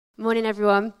Morning,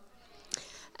 everyone.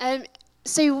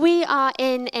 So we are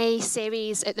in a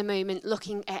series at the moment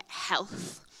looking at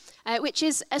health, which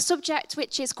is a subject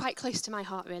which is quite close to my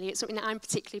heart, really. It's something that I'm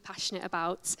particularly passionate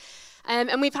about.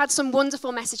 And we've had some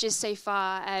wonderful messages so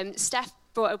far. Steph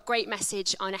brought a great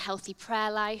message on a healthy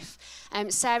prayer life.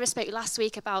 Sarah spoke last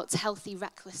week about healthy,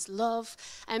 reckless love.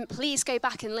 Please go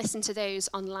back and listen to those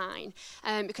online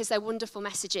because they're wonderful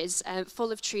messages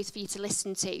full of truth for you to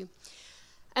listen to.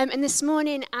 And this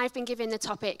morning, I've been given the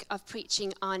topic of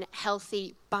preaching on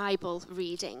healthy Bible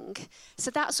reading. So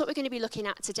that's what we're going to be looking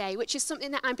at today, which is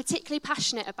something that I'm particularly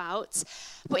passionate about.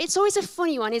 But it's always a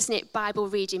funny one, isn't it, Bible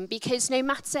reading? Because no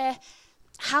matter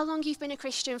how long you've been a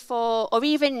Christian for, or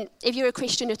even if you're a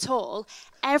Christian at all,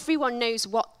 everyone knows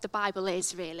what the Bible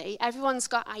is, really. Everyone's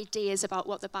got ideas about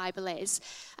what the Bible is.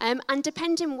 And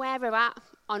depending where we're at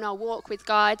on our walk with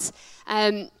God,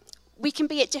 we can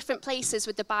be at different places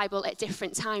with the Bible at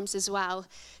different times as well.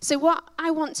 So what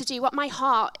I want to do, what my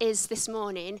heart is this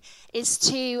morning, is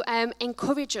to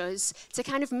encourage us to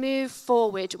kind of move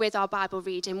forward with our Bible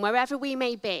reading, wherever we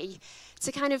may be,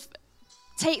 to kind of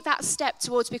take that step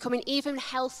towards becoming even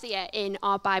healthier in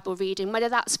our Bible reading, whether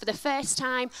that's for the first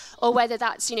time or whether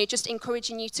that's, just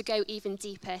encouraging you to go even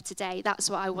deeper today. That's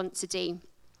what I want to do.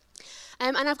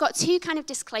 And I've got two kind of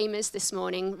disclaimers this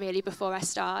morning, really, before I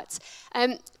start.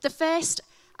 The first,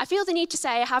 I feel the need to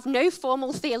say I have no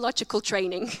formal theological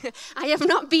training. I have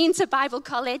not been to Bible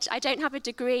college. I don't have a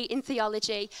degree in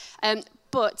theology.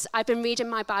 But I've been reading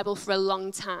my Bible for a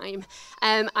long time.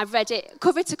 I've read it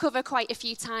cover to cover quite a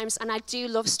few times, and I do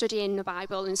love studying the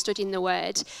Bible and studying the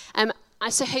Word.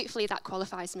 So hopefully that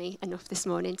qualifies me enough this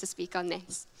morning to speak on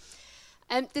this.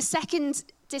 The second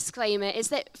disclaimer is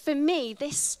that for me,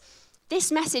 this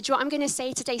message, what I'm going to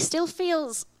say today, still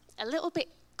feels a little bit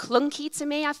clunky to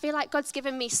me. I feel like God's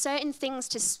given me certain things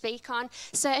to speak on,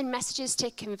 certain messages to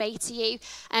convey to you.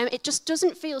 It just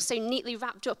doesn't feel so neatly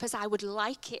wrapped up as I would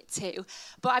like it to.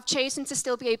 But I've chosen to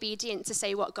still be obedient to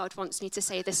say what God wants me to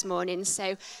say this morning.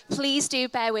 So please do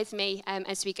bear with me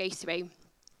as we go through.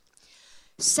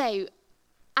 So,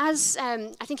 as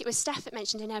I think it was Steph that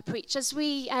mentioned in her preach, as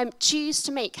we choose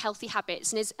to make healthy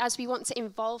habits and as we want to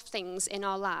involve things in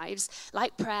our lives,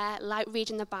 like prayer, like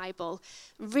reading the Bible,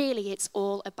 really it's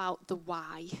all about the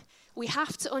why. We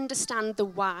have to understand the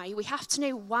why. We have to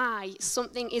know why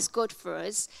something is good for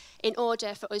us in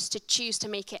order for us to choose to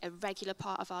make it a regular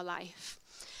part of our life.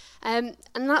 And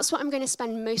that's what I'm going to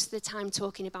spend most of the time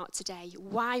talking about today,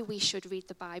 why we should read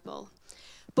the Bible.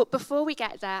 But before we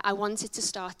get there, I wanted to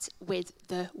start with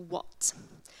the what.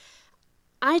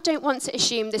 I don't want to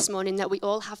assume this morning that we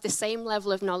all have the same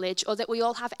level of knowledge or that we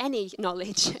all have any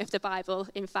knowledge of the Bible,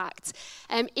 in fact.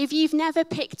 If you've never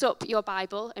picked up your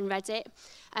Bible and read it,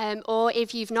 or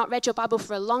if you've not read your Bible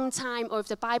for a long time, or if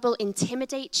the Bible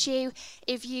intimidates you,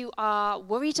 if you are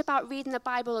worried about reading the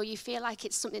Bible or you feel like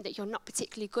it's something that you're not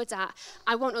particularly good at,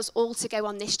 I want us all to go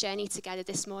on this journey together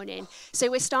this morning. So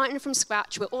we're starting from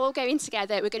scratch. We're all going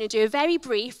together. We're going to do a very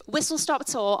brief whistle-stop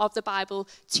tour of the Bible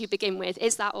to begin with.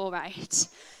 Is that all right?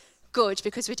 Good,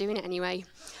 because we're doing it anyway.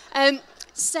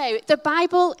 So the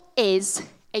Bible is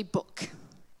a book.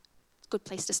 Good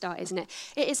place to start, isn't it?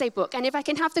 It is a book. And if I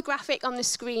can have the graphic on the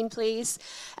screen, please.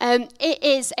 It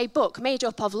is a book made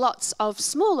up of lots of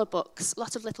smaller books,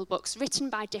 lots of little books written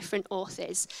by different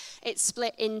authors. It's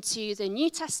split into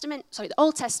the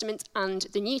Old Testament and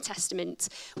the New Testament.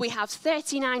 We have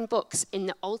 39 books in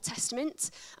the Old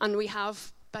Testament, and we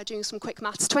have, by doing some quick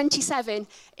maths, 27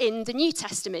 in the New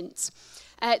Testament.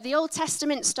 The Old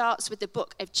Testament starts with the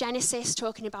book of Genesis,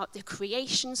 talking about the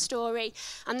creation story.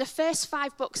 And the first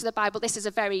 5 books of the Bible, this is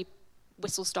a very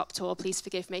whistle-stop tour, please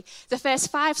forgive me. The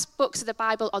first 5 books of the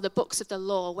Bible are the books of the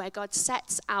law, where God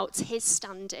sets out his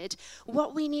standard,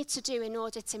 what we need to do in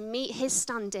order to meet his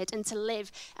standard and to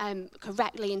live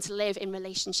correctly and to live in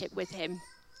relationship with him.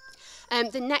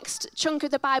 The next chunk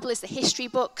of the Bible is the history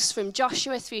books from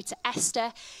Joshua through to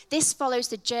Esther. This follows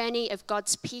the journey of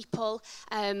God's people,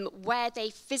 where they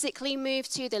physically move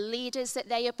to, the leaders that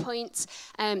they appoint,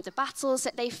 the battles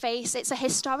that they face. It's a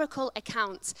historical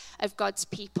account of God's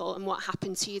people and what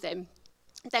happened to them.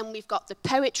 Then we've got the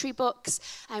poetry books,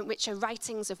 which are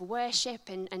writings of worship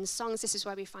and songs. This is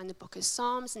where we find the book of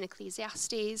Psalms and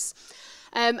Ecclesiastes.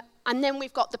 And then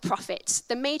we've got the prophets,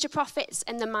 the major prophets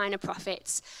and the minor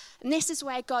prophets. And this is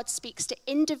where God speaks to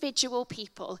individual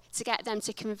people to get them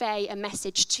to convey a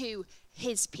message to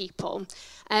his people.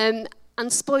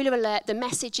 And spoiler alert, the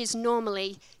message is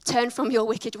normally, turn from your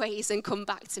wicked ways and come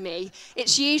back to me.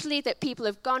 It's usually that people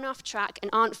have gone off track and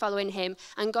aren't following him,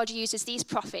 and God uses these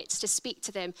prophets to speak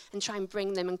to them and try and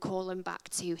bring them and call them back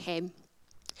to him.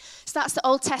 So that's the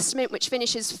Old Testament, which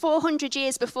finishes 400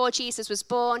 years before Jesus was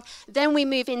born. Then we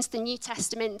move into the New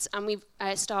Testament, and we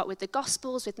start with the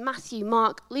Gospels, with Matthew,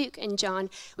 Mark, Luke, and John,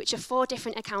 which are 4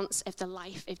 different accounts of the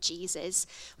life of Jesus.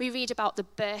 We read about the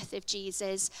birth of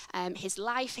Jesus, his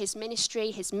life, his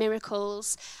ministry, his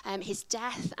miracles, his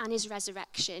death, and his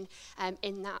resurrection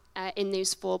in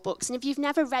those 4 books. And if you've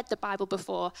never read the Bible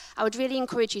before, I would really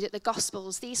encourage you that the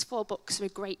Gospels, these 4 books, are a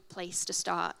great place to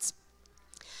start.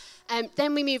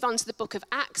 Then we move on to the book of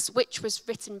Acts, which was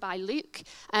written by Luke,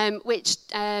 which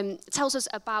tells us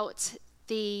about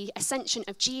the ascension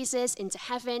of Jesus into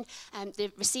heaven,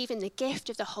 receiving the gift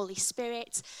of the Holy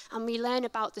Spirit, and we learn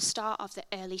about the start of the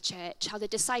early church, how the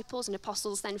disciples and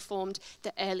apostles then formed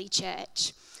the early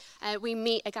church. We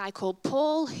meet a guy called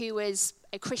Paul, who was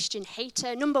a Christian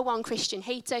hater, number 1 Christian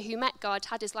hater, who met God,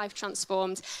 had his life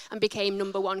transformed, and became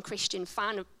number 1 Christian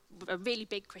fan, a really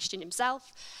big Christian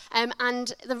himself.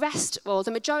 And the rest, or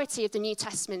the majority of the New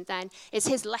Testament then, is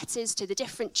his letters to the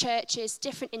different churches,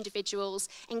 different individuals,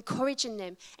 encouraging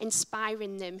them,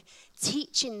 inspiring them,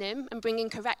 teaching them and bringing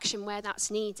correction where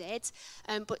that's needed,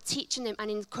 but teaching them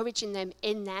and encouraging them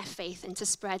in their faith and to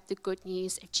spread the good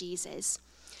news of Jesus.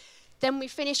 Then we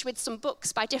finish with some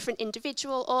books by different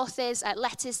individual authors,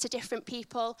 letters to different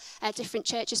people, different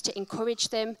churches to encourage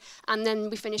them. And then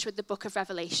we finish with the book of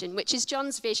Revelation, which is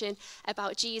John's vision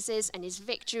about Jesus and his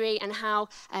victory and how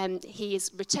he is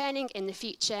returning in the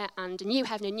future and a new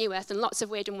heaven and new earth, and lots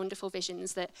of weird and wonderful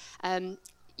visions that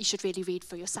you should really read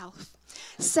for yourself.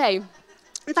 So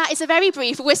that is a very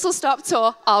brief whistle-stop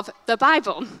tour of the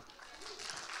Bible.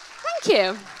 Thank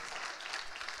you.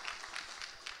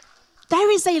 There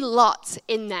is a lot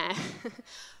in there.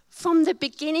 From the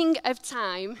beginning of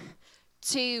time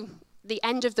to the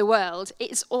end of the world,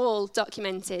 it's all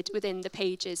documented within the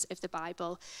pages of the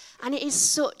Bible. And it is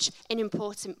such an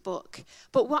important book.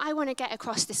 But what I want to get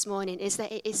across this morning is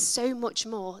that it is so much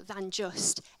more than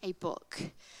just a book.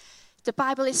 The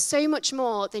Bible is so much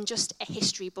more than just a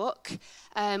history book,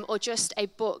 or just a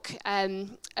book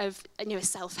of a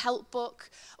self-help book,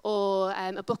 or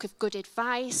a book of good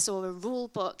advice, or a rule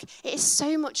book. It is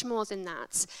so much more than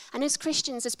that. And as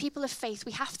Christians, as people of faith,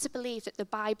 we have to believe that the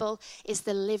Bible is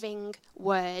the living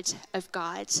word of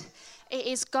God. It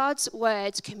is God's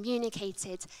word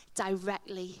communicated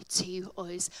directly to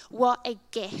us. What a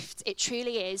gift it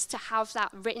truly is to have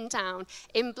that written down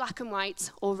in black and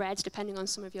white or red, depending on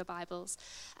some of your Bibles.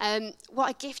 What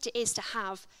a gift it is to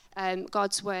have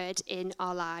God's word in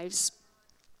our lives.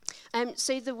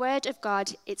 So the word of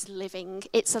God, it's living,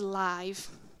 it's alive.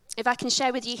 If I can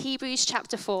share with you Hebrews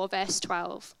chapter 4, verse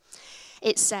 12.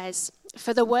 It says,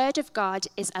 "For the word of God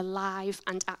is alive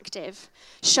and active,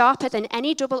 sharper than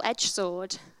any double-edged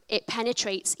sword. It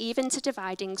penetrates even to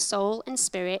dividing soul and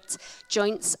spirit,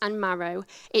 joints and marrow.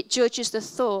 It judges the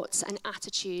thoughts and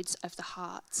attitudes of the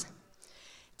heart."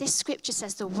 This scripture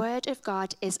says the word of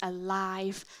God is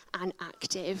alive and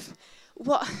active.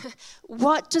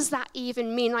 What does that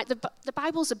even mean? Like the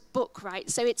Bible's a book, right?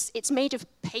 So it's made of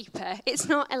paper. It's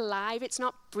not alive. It's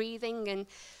not breathing and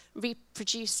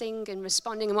reproducing and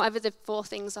responding and whatever the 4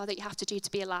 things are that you have to do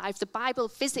to be alive. The Bible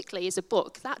physically is a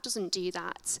book. That doesn't do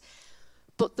that.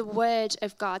 But the word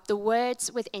of God, the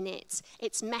words within it,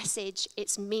 its message,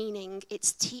 its meaning,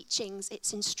 its teachings,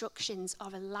 its instructions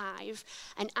are alive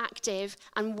and active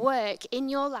and work in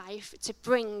your life to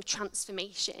bring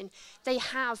transformation. They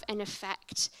have an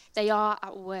effect. They are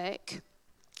at work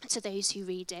to those who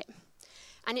read it.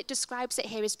 And it describes it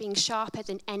here as being sharper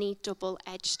than any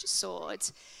double-edged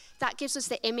sword. That gives us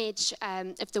the image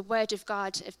of the word of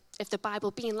God, of the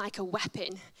Bible being like a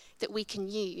weapon that we can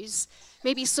use.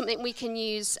 Maybe something we can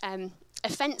use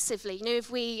offensively.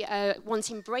 If we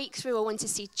wanting breakthrough or want to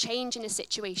see change in a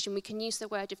situation, we can use the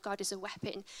word of God as a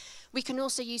weapon. We can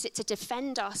also use it to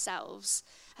defend ourselves.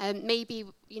 Maybe,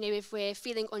 if we're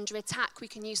feeling under attack, we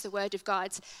can use the word of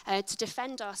God to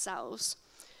defend ourselves.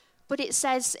 But it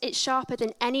says it's sharper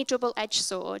than any double-edged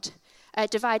sword,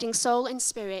 dividing soul and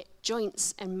spirit,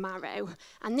 joints and marrow.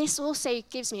 And this also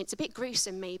gives me, it's a bit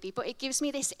gruesome maybe, but it gives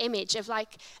me this image of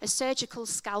like a surgical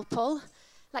scalpel,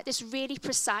 like this really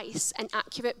precise and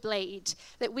accurate blade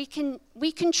that we can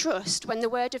trust when the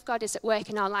word of God is at work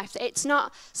in our life, that it's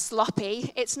not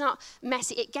sloppy, it's not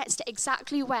messy, it gets to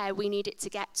exactly where we need it to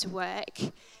get to work.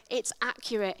 It's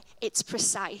accurate, it's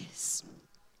precise.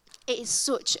 It is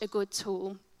such a good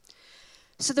tool.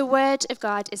 So the word of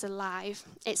God is alive,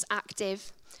 it's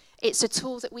active, it's a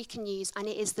tool that we can use, and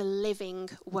it is the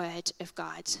living word of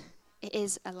God. It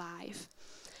is alive.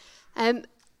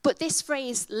 But this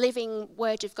phrase, living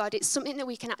word of God, it's something that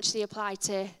we can actually apply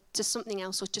to something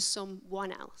else or to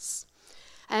someone else.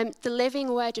 the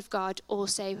living word of God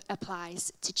also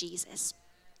applies to Jesus.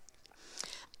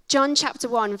 John chapter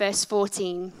 1, verse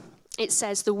 14, it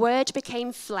says, "The word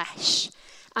became flesh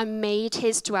and made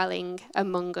his dwelling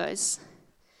among us."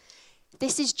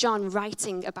 This is John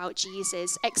writing about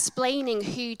Jesus, explaining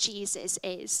who Jesus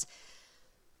is.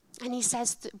 And he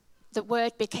says that the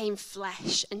word became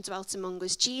flesh and dwelt among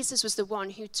us. Jesus was the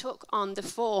one who took on the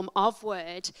form of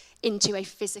word into a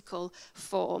physical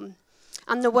form.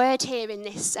 And the word here in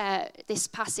this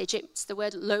passage, it's the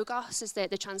word logos, is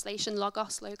the translation,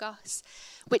 logos,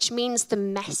 which means the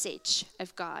message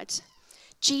of God.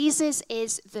 Jesus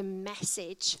is the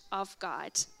message of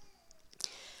God.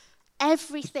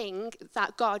 Everything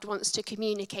that God wants to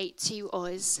communicate to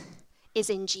us is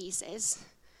in Jesus.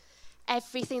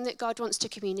 Everything that God wants to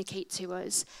communicate to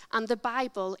us. And the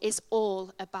Bible is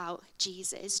all about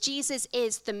Jesus. Jesus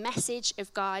is the message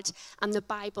of God, and the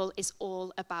Bible is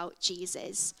all about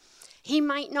Jesus. He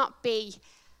might not be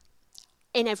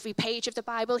in every page of the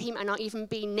Bible. He might not even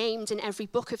be named in every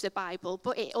book of the Bible,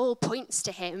 but it all points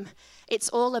to him. It's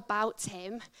all about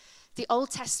him. The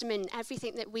Old Testament,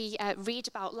 everything that we read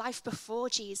about life before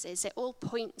Jesus, it all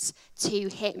points to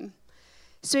him.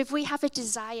 So if we have a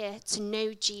desire to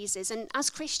know Jesus, and as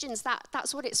Christians,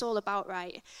 that's what it's all about,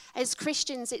 right? As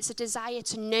Christians, it's a desire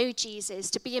to know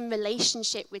Jesus, to be in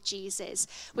relationship with Jesus.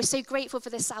 We're so grateful for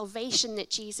the salvation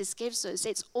that Jesus gives us.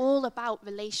 It's all about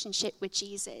relationship with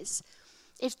Jesus.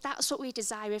 If that's what we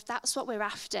desire, if that's what we're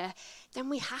after, then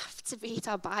we have to read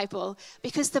our Bible,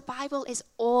 because the Bible is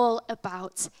all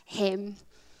about him.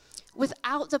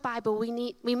 Without the Bible,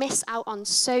 we miss out on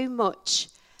so much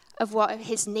of what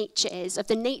his nature is, of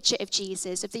the nature of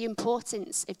Jesus, of the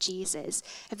importance of Jesus,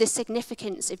 of the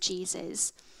significance of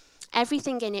Jesus.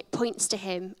 Everything in it points to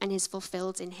him and is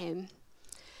fulfilled in him.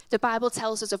 The Bible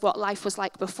tells us of what life was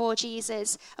like before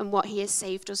Jesus and what he has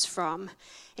saved us from.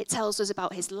 It tells us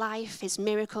about his life, his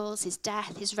miracles, his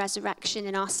death, his resurrection,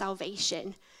 and our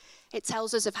salvation. It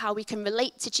tells us of how we can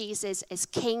relate to Jesus as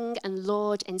King and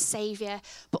Lord and Savior,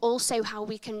 but also how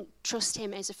we can trust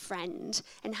him as a friend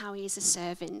and how he is a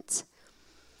servant.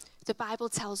 The Bible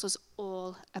tells us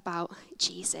all about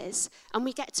Jesus, and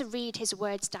we get to read his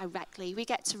words directly. We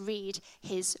get to read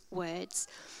his words,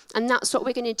 and that's what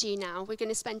we're going to do now. We're going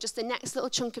to spend just the next little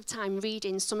chunk of time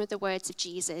reading some of the words of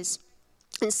Jesus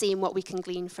and seeing what we can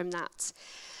glean from that.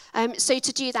 So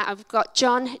to do that, I've got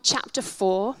John chapter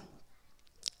 4,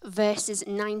 verses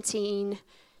 19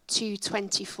 to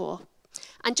 24.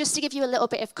 And just to give you a little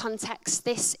bit of context,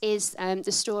 this is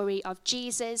the story of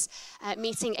Jesus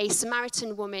meeting a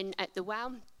Samaritan woman at the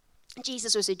well.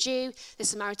 Jesus was a Jew, the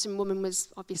Samaritan woman was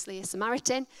obviously a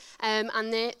Samaritan,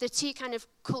 and the two kind of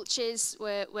cultures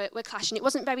were clashing. It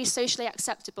wasn't very socially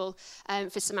acceptable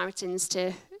for Samaritans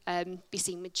to be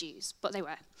seen with Jews, but they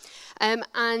were.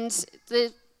 And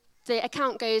the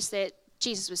account goes that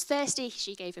Jesus was thirsty,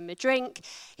 she gave him a drink.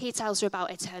 He tells her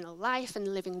about eternal life and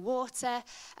living water.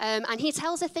 And he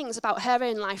tells her things about her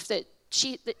own life that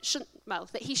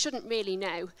he shouldn't really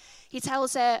know. He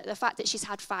tells her the fact that she's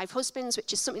had 5 husbands,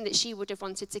 which is something that she would have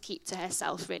wanted to keep to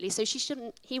herself, really. So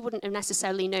he wouldn't have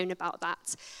necessarily known about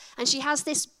that. And she has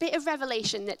this bit of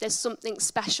revelation that there's something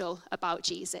special about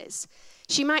Jesus.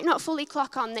 She might not fully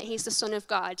clock on that he's the Son of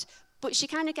God, but she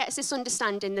kind of gets this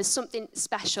understanding there's something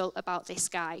special about this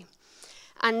guy.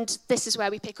 And this is where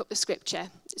we pick up the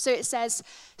scripture. So it says,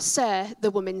 "Sir,"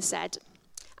 the woman said,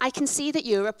 "I can see that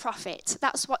you're a prophet."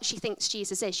 That's what she thinks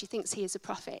Jesus is. She thinks he is a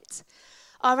prophet.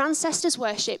 "Our ancestors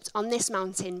worshipped on this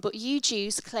mountain, but you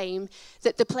Jews claim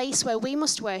that the place where we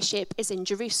must worship is in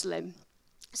Jerusalem."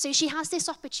 So she has this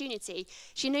opportunity.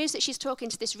 She knows that she's talking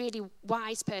to this really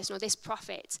wise person, or this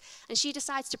prophet, and she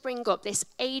decides to bring up this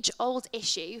age-old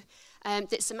issue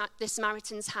that the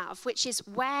Samaritans have, which is,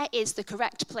 where is the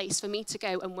correct place for me to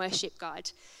go and worship God?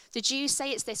 The Jews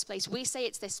say it's this place, we say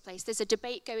it's this place. There's a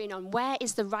debate going on. Where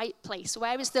is the right place?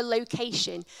 Where is the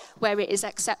location where it is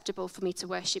acceptable for me to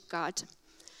worship God?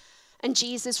 And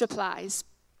Jesus replies,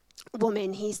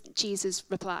 Jesus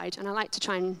replied, and I like to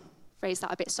try and phrase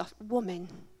that a bit soft. "Woman,"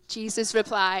 Jesus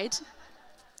replied,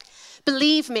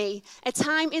 "believe me, a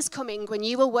time is coming when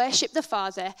you will worship the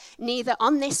Father neither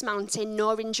on this mountain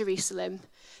nor in Jerusalem.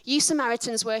 You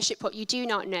Samaritans worship what you do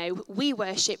not know. We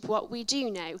worship what we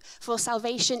do know, for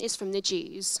salvation is from the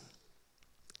Jews."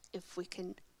 If we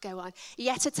can go on.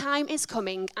 "Yet a time is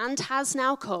coming, and has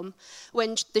now come,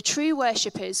 when the true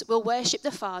worshippers will worship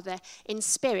the Father in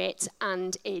spirit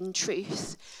and in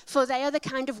truth. For they are the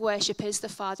kind of worshippers the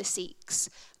Father seeks.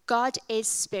 God is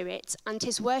spirit, and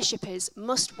his worshippers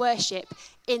must worship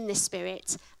in the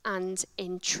spirit and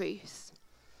in truth."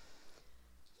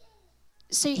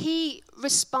 So he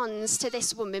responds to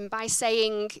this woman by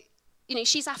saying,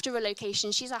 she's after a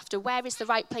location. She's after, where is the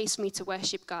right place for me to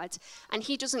worship God? And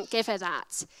he doesn't give her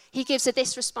that. He gives her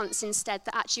this response instead,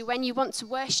 that actually when you want to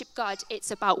worship God,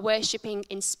 it's about worshiping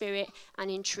in spirit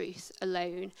and in truth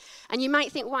alone. And you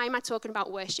might think, why am I talking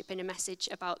about worship in a message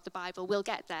about the Bible? We'll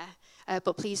get there,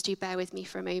 but please do bear with me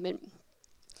for a moment.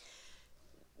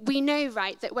 We know,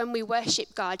 right, that when we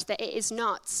worship God, that it is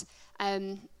not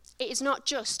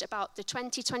just about the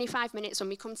 20-25 minutes when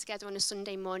we come together on a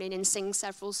Sunday morning and sing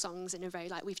several songs in a row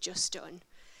like we've just done.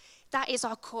 That is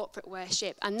our corporate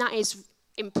worship, and that is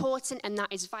important and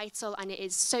that is vital, and it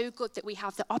is so good that we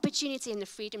have the opportunity and the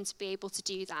freedom to be able to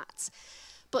do that.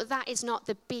 But that is not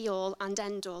the be-all and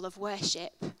end-all of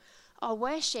worship. Our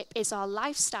worship is our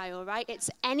lifestyle, right?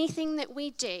 It's anything that we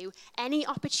do, any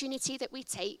opportunity that we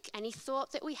take, any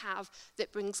thought that we have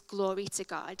that brings glory to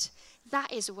God.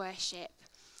 That is worship.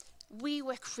 We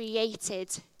were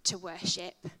created to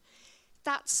worship.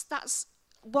 That's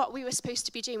what we were supposed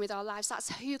to be doing with our lives.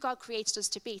 That's who God created us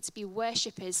to be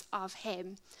worshippers of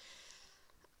him.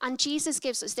 And Jesus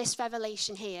gives us this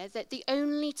revelation here that the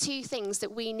only two things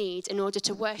that we need in order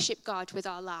to worship God with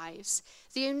our lives,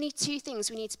 the only two things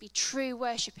we need to be true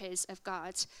worshippers of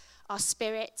God are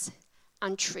spirit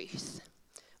and truth.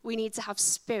 We need to have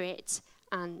spirit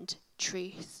and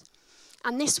truth.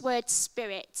 And this word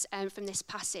spirit from this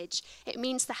passage, it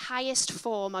means the highest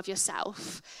form of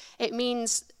yourself. It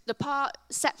means the part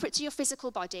separate to your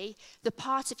physical body, the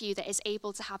part of you that is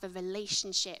able to have a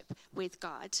relationship with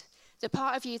God. The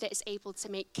part of you that is able to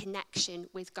make connection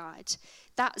with God.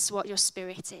 That's what your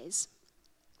spirit is.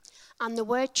 And the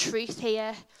word truth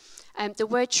here, the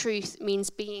word truth means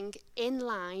being in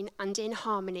line and in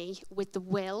harmony with the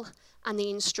will and the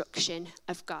instruction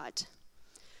of God.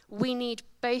 We need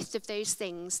both of those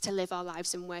things to live our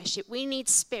lives in worship. We need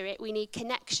spirit, we need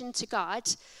connection to God,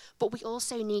 but we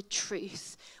also need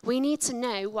truth. We need to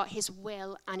know what his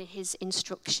will and his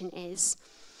instruction is.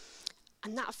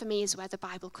 And that for me is where the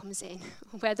Bible comes in,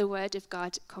 where the word of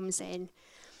God comes in.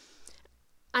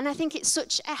 And I think it's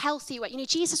such a healthy way.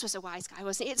 Jesus was a wise guy,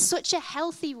 wasn't he? It's such a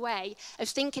healthy way of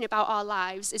thinking about our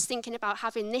lives, is thinking about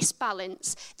having this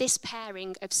balance, this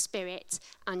pairing of spirit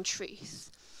and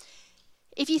truth.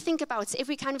 If you think about it, if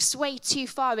we kind of sway too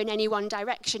far in any one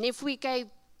direction, if we go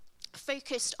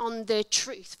focused on the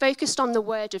truth, focused on the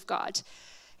word of God,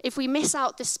 if we miss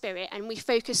out the spirit and we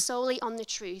focus solely on the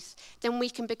truth, then we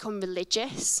can become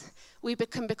religious, we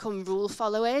can become rule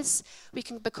followers, we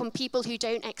can become people who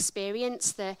don't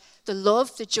experience the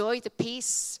love, the joy, the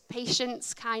peace,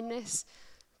 patience, kindness,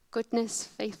 goodness,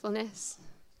 faithfulness,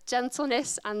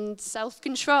 gentleness, and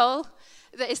self-control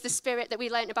that is the spirit that we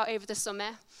learned about over the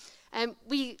summer.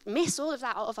 We miss all of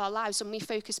that out of our lives when we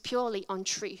focus purely on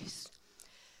truth.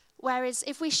 Whereas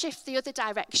if we shift the other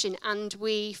direction and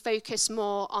we focus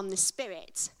more on the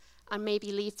spirit and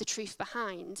maybe leave the truth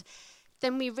behind,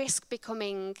 then we risk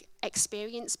becoming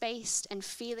experience-based and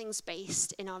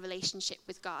feelings-based in our relationship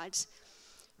with God.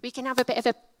 We can have a bit of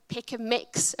a pick and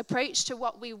mix approach to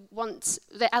what we want,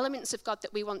 the elements of God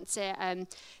that we want to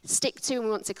stick to and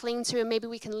we want to cling to, and maybe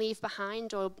we can leave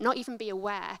behind or not even be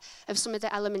aware of some of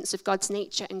the elements of God's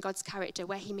nature and God's character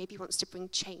where he maybe wants to bring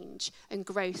change and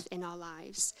growth in our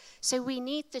lives. So we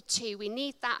need the two. We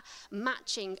need that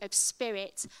matching of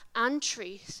spirit and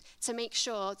truth to make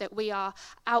sure that we are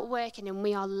outworking and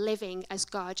we are living as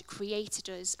God created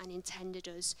us and intended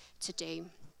us to do.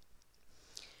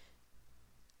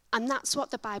 And that's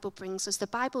what the Bible brings us. The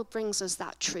Bible brings us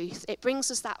that truth. It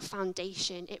brings us that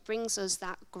foundation. It brings us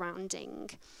that grounding.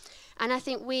 And I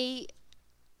think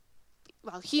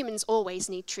humans always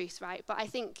need truth, right? But I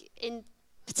think in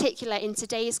particular in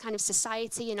today's kind of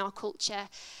society, in our culture,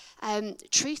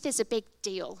 truth is a big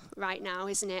deal right now,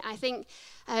 isn't it? I think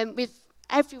with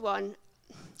everyone,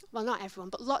 well, not everyone,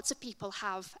 but lots of people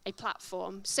have a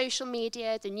platform. Social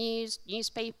media, the news,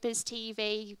 newspapers,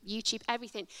 TV, YouTube,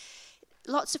 everything.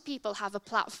 Lots of people have a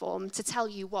platform to tell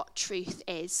you what truth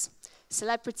is.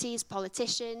 Celebrities,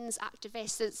 politicians,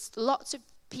 activists, there's lots of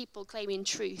people claiming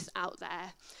truth out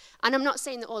there. And I'm not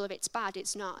saying that all of it's bad,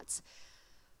 it's not.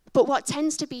 But what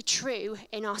tends to be true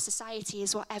in our society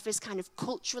is whatever's kind of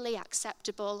culturally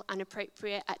acceptable and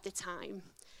appropriate at the time.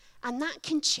 And that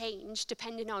can change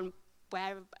depending on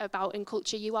where about in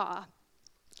culture you are.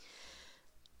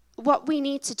 What we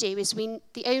need to do is we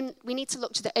need to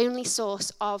look to the only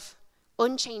source of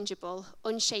unchangeable,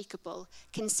 unshakable,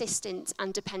 consistent,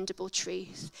 and dependable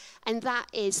truth. And that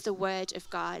is the Word of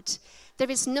God.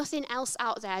 There is nothing else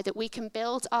out there that we can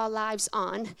build our lives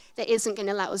on that isn't going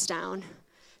to let us down.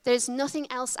 There's nothing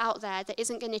else out there that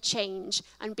isn't going to change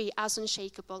and be as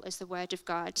unshakable as the Word of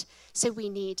God. So we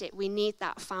need it. We need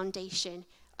that foundation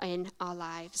in our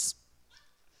lives.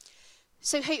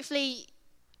 So hopefully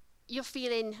you're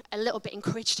feeling a little bit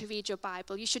encouraged to read your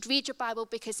Bible. You should read your Bible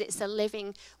because it's the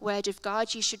living Word of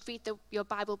God. You should read your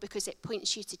Bible because it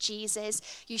points you to Jesus.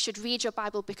 You should read your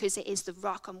Bible because it is the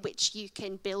rock on which you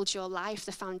can build your life,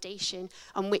 the foundation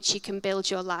on which you can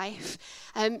build your life.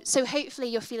 So hopefully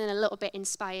you're feeling a little bit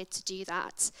inspired to do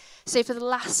that. So for the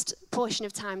last portion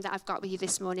of time that I've got with you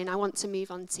this morning, I want to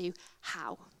move on to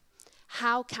how.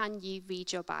 How can you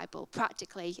read your Bible?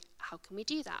 Practically, how can we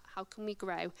do that? How can we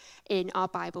grow in our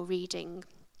Bible reading?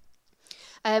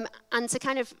 And to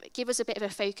kind of give us a bit of a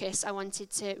focus, I wanted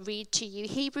to read to you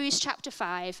Hebrews chapter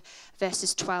 5,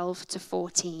 verses 12 to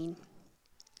 14,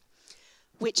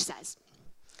 which says,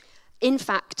 "In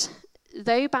fact,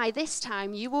 though by this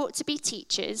time you ought to be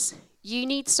teachers, you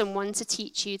need someone to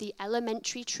teach you the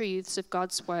elementary truths of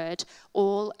God's word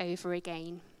all over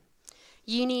again.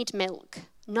 You need milk,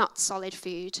 not solid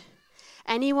food.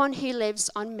 Anyone who lives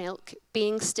on milk,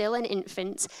 being still an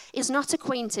infant, is not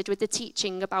acquainted with the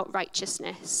teaching about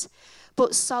righteousness.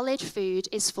 But solid food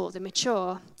is for the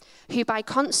mature, who by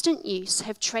constant use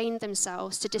have trained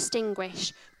themselves to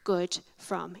distinguish good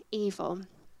from evil."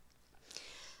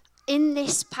 In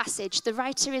this passage, the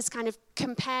writer is kind of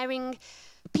comparing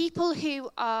people who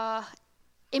are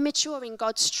immature in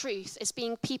God's truth as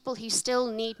being people who still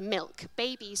need milk,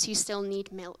 babies who still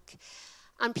need milk,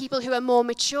 and people who are more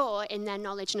mature in their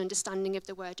knowledge and understanding of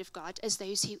the Word of God as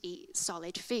those who eat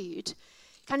solid food.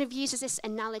 Kind of uses this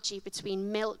analogy between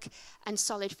milk and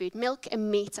solid food. Milk and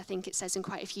meat, I think it says in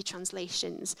quite a few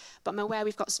translations, but I'm aware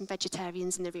we've got some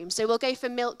vegetarians in the room, so we'll go for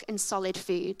milk and solid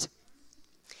food.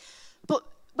 But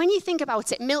when you think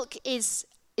about it, milk is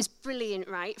brilliant,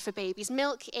 right, for babies.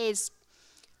 Milk is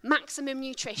maximum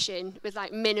nutrition with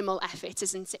like minimal effort,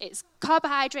 isn't it? It's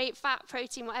carbohydrate, fat,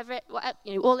 protein, whatever,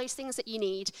 all those things that you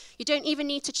need. You don't even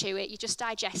need to chew it, you just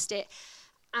digest it,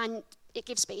 and it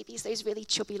gives babies those really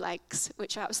chubby legs,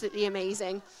 which are absolutely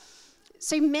amazing.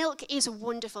 So milk is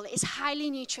wonderful, it is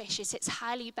highly nutritious, it's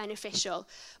highly beneficial,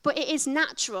 but it is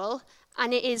natural,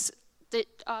 and it is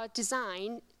our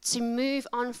design to move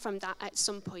on from that at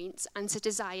some point and to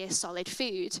desire solid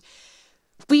food.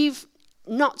 We've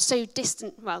not so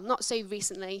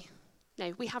recently,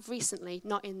 we have recently,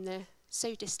 not in the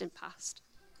so distant past.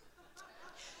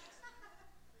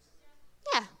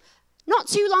 Yeah, not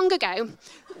too long ago,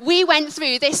 we went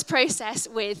through this process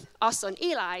with our son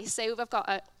Eli. So we've got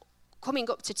a coming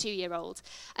up to 2-year-old.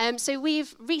 So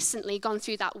we've recently gone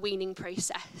through that weaning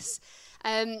process,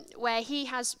 where he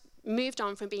has moved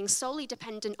on from being solely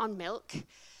dependent on milk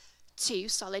to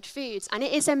solid foods. And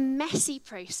it is a messy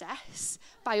process,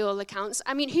 by all accounts.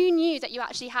 I mean, who knew that you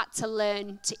actually had to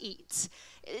learn to eat?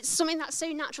 It's something that's so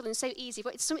natural and so easy,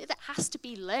 but it's something that has to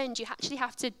be learned. You actually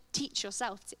have to teach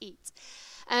yourself to eat.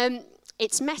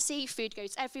 It's messy, food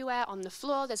goes everywhere on the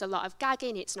floor, there's a lot of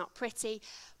gagging, it's not pretty,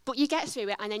 but you get through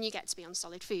it and then you get to be on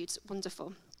solid foods.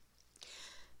 Wonderful.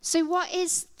 So what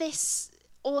is this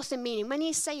author meaning? When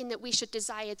he's saying that we should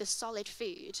desire the solid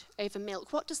food over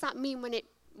milk, what does that mean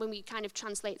when we kind of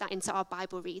translate that into our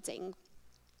Bible reading?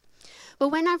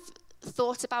 Well, when I've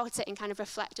thought about it and kind of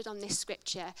reflected on this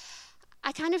scripture,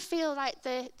 I kind of feel like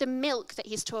the milk that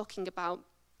he's talking about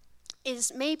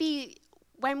is maybe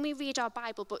when we read our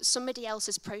Bible, but somebody else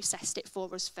has processed it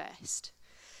for us first.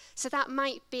 So that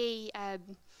might be,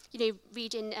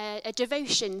 reading a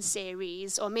devotion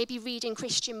series, or maybe reading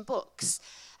Christian books,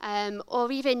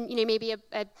 or even, maybe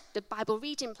the Bible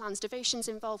reading plans, devotions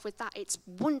involved with that. It's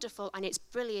wonderful and it's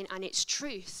brilliant and it's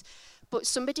truth, but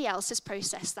somebody else has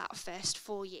processed that first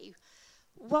for you.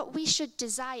 What we should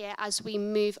desire as we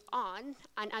move on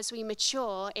and as we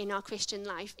mature in our Christian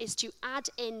life is to add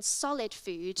in solid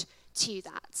food to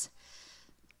that.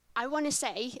 I want to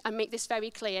say and make this very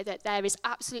clear that there is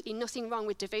absolutely nothing wrong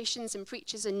with devotions and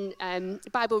preachers and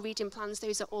Bible reading plans.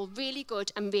 Those are all really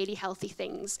good and really healthy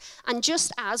things. And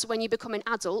just as when you become an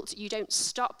adult, you don't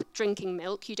stop drinking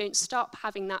milk, you don't stop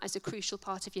having that as a crucial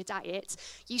part of your diet,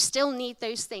 you still need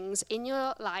those things in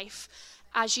your life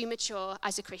as you mature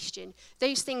as a Christian.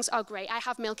 Those things are great. I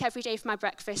have milk every day for my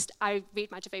breakfast. I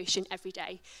read my devotion every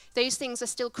day. Those things are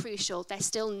still crucial. They're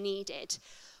still needed.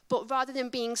 But rather than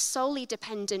being solely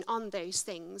dependent on those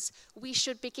things, we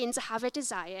should begin to have a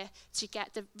desire to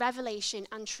get the revelation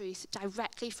and truth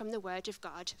directly from the Word of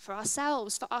God for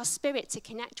ourselves, for our spirit to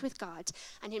connect with God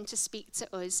and him to speak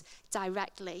to us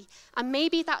directly. And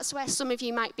maybe that's where some of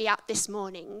you might be at this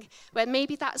morning, where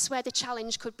maybe that's where the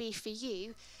challenge could be for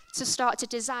you, to start to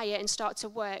desire and start to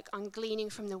work on gleaning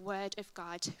from the Word of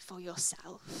God for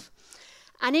yourself.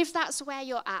 And if that's where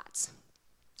you're at,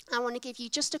 I want to give you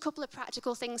just a couple of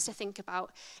practical things to think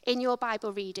about in your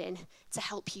Bible reading to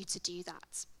help you to do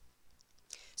that.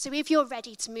 So if you're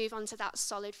ready to move on to that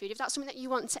solid food, if that's something that you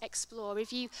want to explore,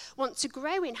 if you want to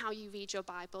grow in how you read your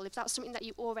Bible, if that's something that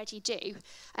you already do,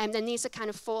 then these are kind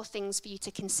of 4 things for you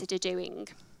to consider doing.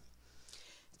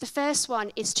 The first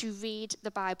one is to read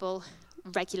the Bible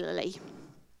regularly.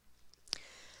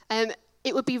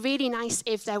 It would be really nice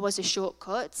if there was a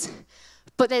shortcut,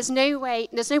 but there's no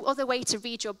other way to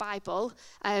read your Bible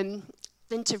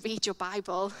than to read your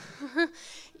Bible.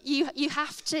 You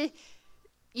have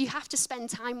to spend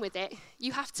time with it.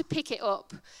 You have to pick it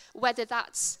up, whether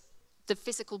that's the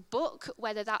physical book,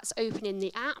 whether that's opening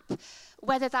the app,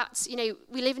 whether that's,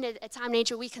 we live in a time and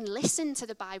age where we can listen to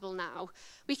the Bible now.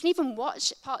 We can even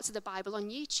watch parts of the Bible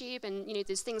on YouTube, and,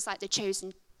 there's things like The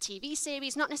Chosen TV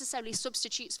series, not necessarily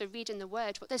substitutes for reading the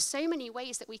Word, but there's so many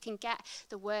ways that we can get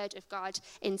the Word of God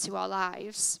into our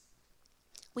lives.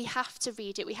 We have to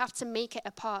read it. We have to make it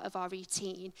a part of our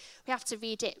routine. We have to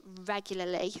read it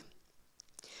regularly.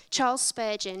 Charles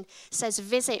Spurgeon says,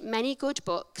 "Visit many good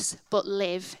books, but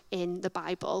live in the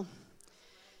Bible."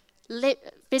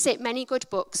 Visit many good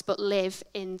books, but live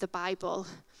in the Bible.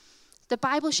 The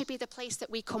Bible should be the place that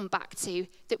we come back to,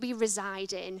 that we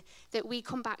reside in, that we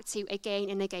come back to again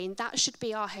and again. That should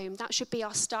be our home. That should be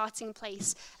our starting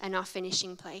place and our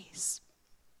finishing place.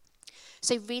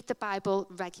 So read the Bible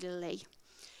regularly.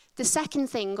 The second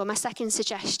thing, or my second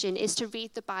suggestion, is to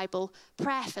read the Bible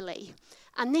prayerfully.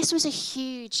 And this was a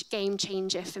huge game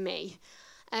changer for me.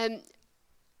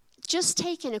 Just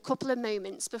taking a couple of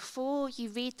moments before you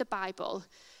read the Bible,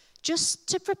 just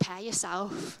to prepare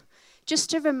yourself, just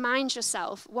to remind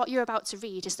yourself what you're about to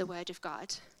read is the Word of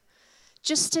God.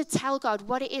 Just to tell God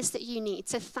what it is that you need,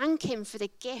 to thank him for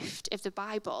the gift of the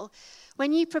Bible.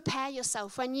 When you prepare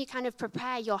yourself, when you kind of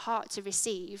prepare your heart to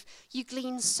receive, you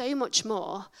glean so much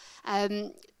more.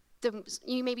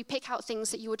 You maybe pick out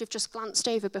things that you would have just glanced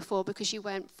over before because you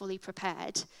weren't fully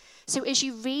prepared. So as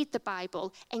you read the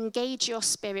Bible, engage your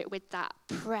spirit with that.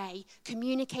 Pray,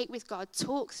 communicate with God,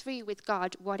 talk through with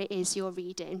God what it is you're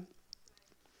reading.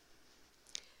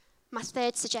 My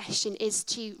third suggestion is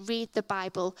to read the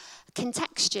Bible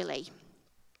contextually.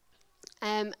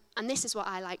 And this is what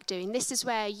I like doing. This is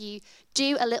where you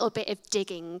do a little bit of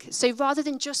digging. So rather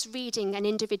than just reading an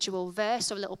individual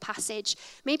verse or a little passage,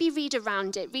 maybe read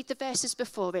around it, read the verses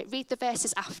before it, read the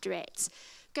verses after it.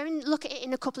 Go and look at it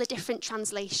in a couple of different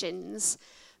translations.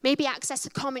 Maybe access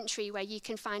a commentary where you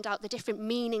can find out the different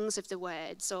meanings of the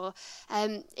words. Or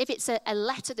if it's a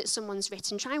letter that someone's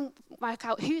written, try and work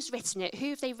out who's written it,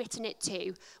 who have they written it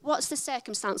to, what's the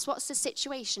circumstance, what's the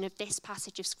situation of this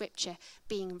passage of Scripture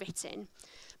being written.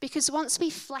 Because once we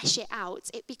flesh it out,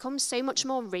 it becomes so much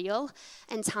more real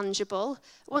and tangible.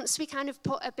 Once we kind of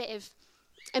put a bit of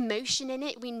emotion in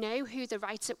it, we know who the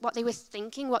writer, what they were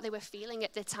thinking, what they were feeling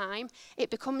at the time. It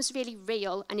becomes really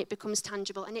real and it becomes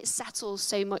tangible and it settles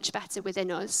so much better within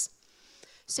us.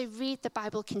 So read the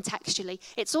Bible contextually.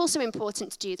 It's also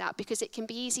important to do that because it can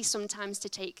be easy sometimes to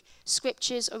take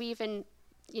scriptures or even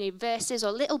verses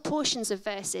or little portions of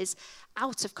verses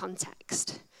out of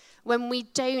context. When we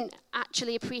don't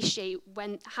actually appreciate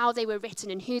how they were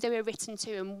written and who they were written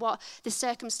to and what the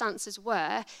circumstances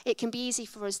were, it can be easy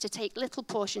for us to take little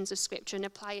portions of Scripture and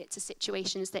apply it to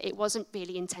situations that it wasn't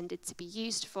really intended to be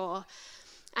used for.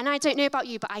 And I don't know about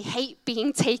you, but I hate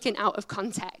being taken out of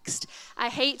context. I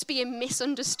hate being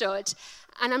misunderstood.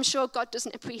 And I'm sure God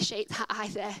doesn't appreciate that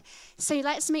either. So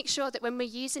let's make sure that when we're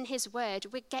using his word,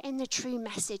 we're getting the true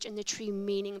message and the true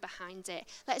meaning behind it.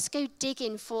 Let's go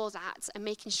digging for that and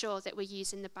making sure that we're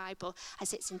using the Bible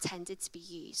as it's intended to be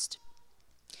used.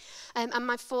 And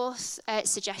my fourth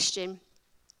suggestion,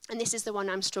 and this is the one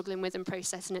I'm struggling with and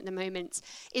processing at the moment,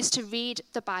 is to read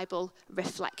the Bible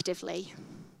reflectively.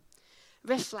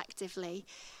 Reflectively.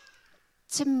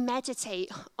 To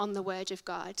meditate on the word of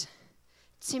God.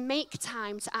 To make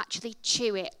time to actually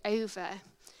chew it over,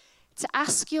 to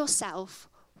ask yourself,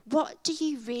 what do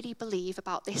you really believe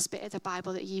about this bit of the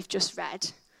Bible that you've just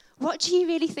read? What do you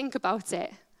really think about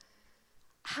it?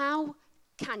 How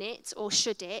can it or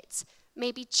should it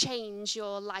maybe change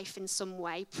your life in some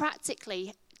way?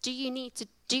 Practically, do you need to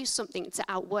do something to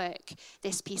outwork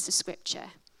this piece of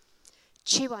scripture?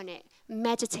 chew on it,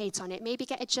 meditate on it, maybe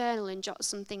get a journal and jot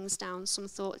some things down, some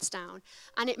thoughts down.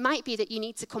 And it might be that you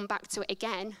need to come back to it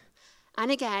again and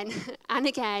again and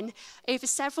again over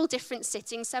several different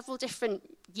sittings, several different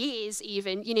years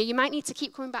even. You might need to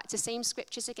keep coming back to same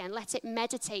scriptures again. Let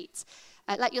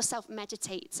yourself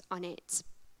meditate on it.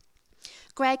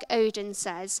 Greg Oden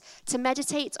says, to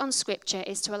meditate on scripture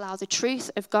is to allow the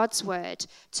truth of God's word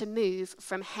to move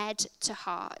from head to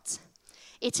heart.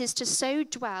 It is to so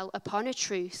dwell upon a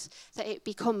truth that it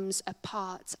becomes a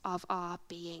part of our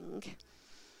being.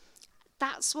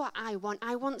 That's what I want.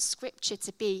 I want scripture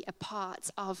to be a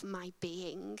part of my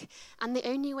being. And the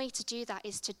only way to do that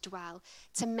is to dwell,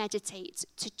 to meditate,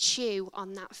 to chew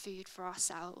on that food for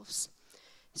ourselves.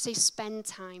 So spend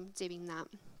time doing that.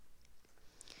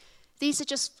 These are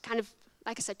just kind of,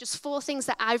 like I said, just 4 things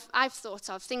that I've thought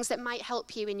of, things that might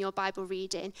help you in your Bible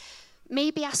reading.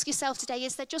 Maybe ask yourself today,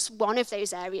 is there just one of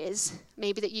those areas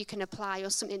maybe that you can apply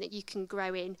or something that you can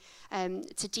grow in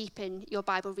to deepen your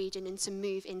Bible reading and to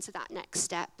move into that next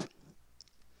step?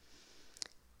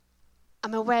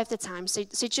 I'm aware of the time, so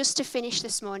just to finish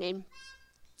this morning,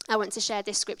 I want to share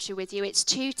this scripture with you. It's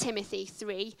 2 Timothy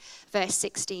 3, verse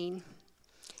 16.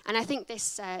 And I think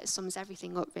this sums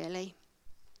everything up, really.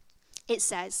 It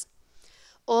says,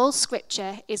 all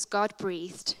scripture is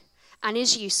God-breathed and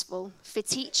is useful for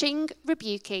teaching,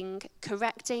 rebuking,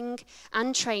 correcting,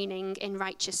 and training in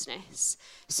righteousness,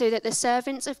 so that the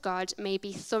servants of God may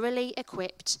be thoroughly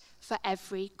equipped for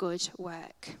every good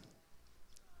work.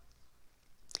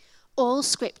 All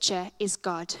scripture is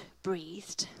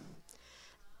God-breathed.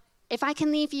 If I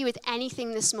can leave you with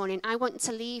anything this morning, I want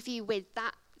to leave you with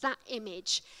that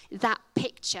image, that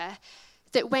picture,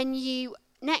 that when you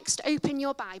next open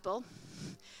your Bible,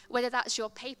 whether that's your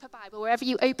paper Bible, wherever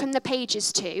you open the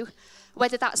pages to,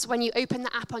 whether that's when you open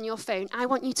the app on your phone, I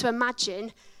want you to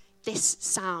imagine this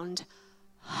sound.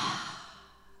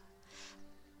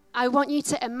 I want you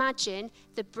to imagine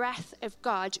the breath of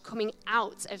God coming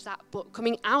out of that book,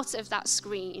 coming out of that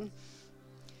screen.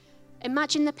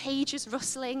 Imagine the pages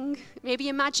rustling. Maybe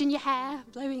imagine your hair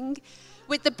blowing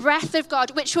with the breath of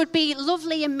God, which would be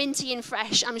lovely and minty and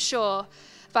fresh, I'm sure.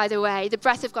 By the way, the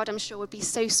breath of God, I'm sure, would be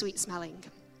so sweet smelling.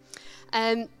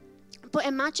 But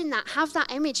imagine that, have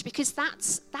that image, because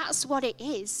that's what it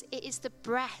is. It is the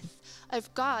breath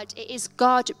of God. It is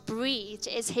God breathed.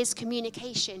 It is his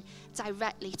communication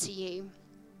directly to you.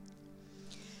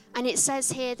 And it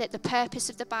says here that the purpose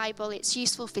of the Bible, it's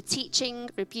useful for teaching,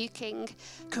 rebuking,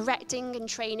 correcting, and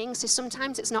training. So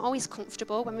sometimes it's not always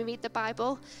comfortable when we read the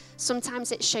Bible.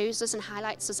 Sometimes it shows us and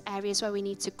highlights us areas where we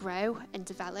need to grow and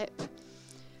develop.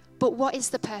 But what is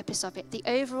the purpose of it? The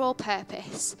overall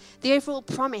purpose, the overall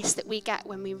promise that we get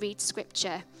when we read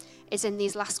scripture is in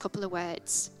these last couple of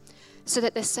words. So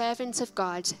that the servant of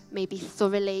God may be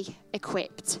thoroughly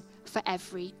equipped for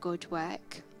every good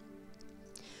work.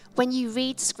 When you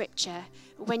read scripture,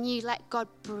 when you let God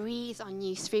breathe on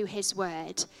you through his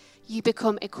word, you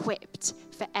become equipped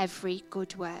for every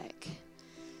good work.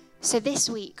 So this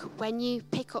week, when you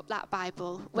pick up that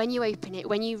Bible, when you open it,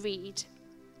 when you read,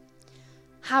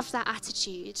 have that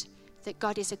attitude that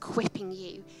God is equipping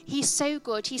you. He's so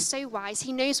good. He's so wise.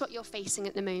 He knows what you're facing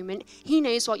at the moment. He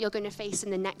knows what you're going to face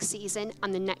in the next season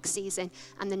and the next season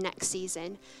and the next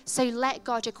season. So let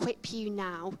God equip you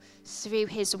now through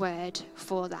his word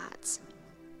for that.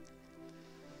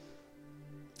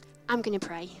 I'm going to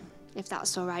pray, if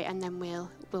that's all right, and then we'll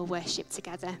worship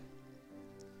together.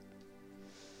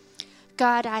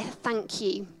 God, I thank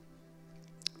you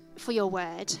for your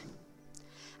word.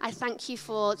 I thank you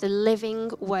for the living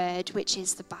word, which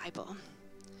is the Bible.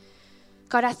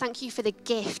 God, I thank you for the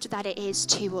gift that it is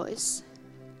to us.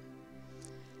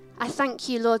 I thank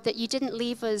you, Lord, that you didn't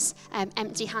leave us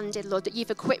empty-handed, Lord, that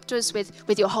you've equipped us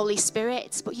with your Holy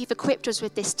Spirit, but you've equipped us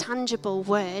with this tangible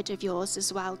word of yours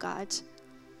as well, God.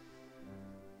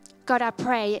 God, I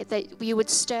pray that you would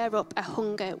stir up a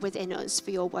hunger within us for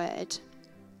your word.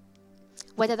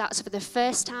 Whether that's for the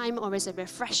first time or as a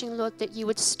refreshing, Lord, that you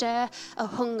would stir a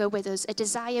hunger with us, a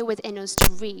desire within us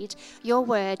to read your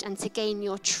word and to gain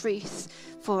your truth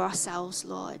for ourselves,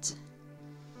 Lord.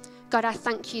 God, I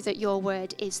thank you that your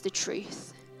word is the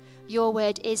truth. Your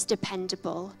word is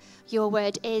dependable. Your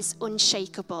word is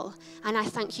unshakable. And I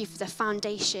thank you for the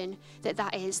foundation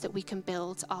that is that we can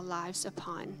build our lives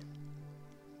upon.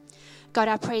 God,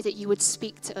 I pray that you would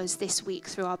speak to us this week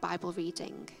through our Bible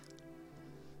reading.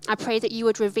 I pray that you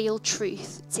would reveal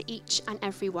truth to each and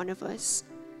every one of us.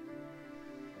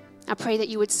 I pray that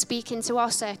you would speak into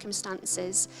our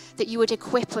circumstances, that you would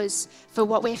equip us for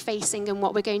what we're facing and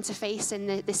what we're going to face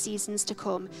in the seasons to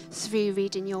come through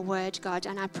reading your word, God.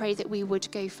 And I pray that we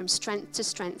would go from strength to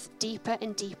strength, deeper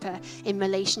and deeper in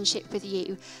relationship with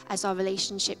you as our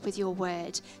relationship with your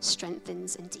word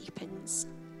strengthens and deepens.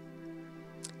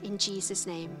 In Jesus'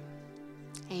 name,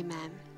 amen.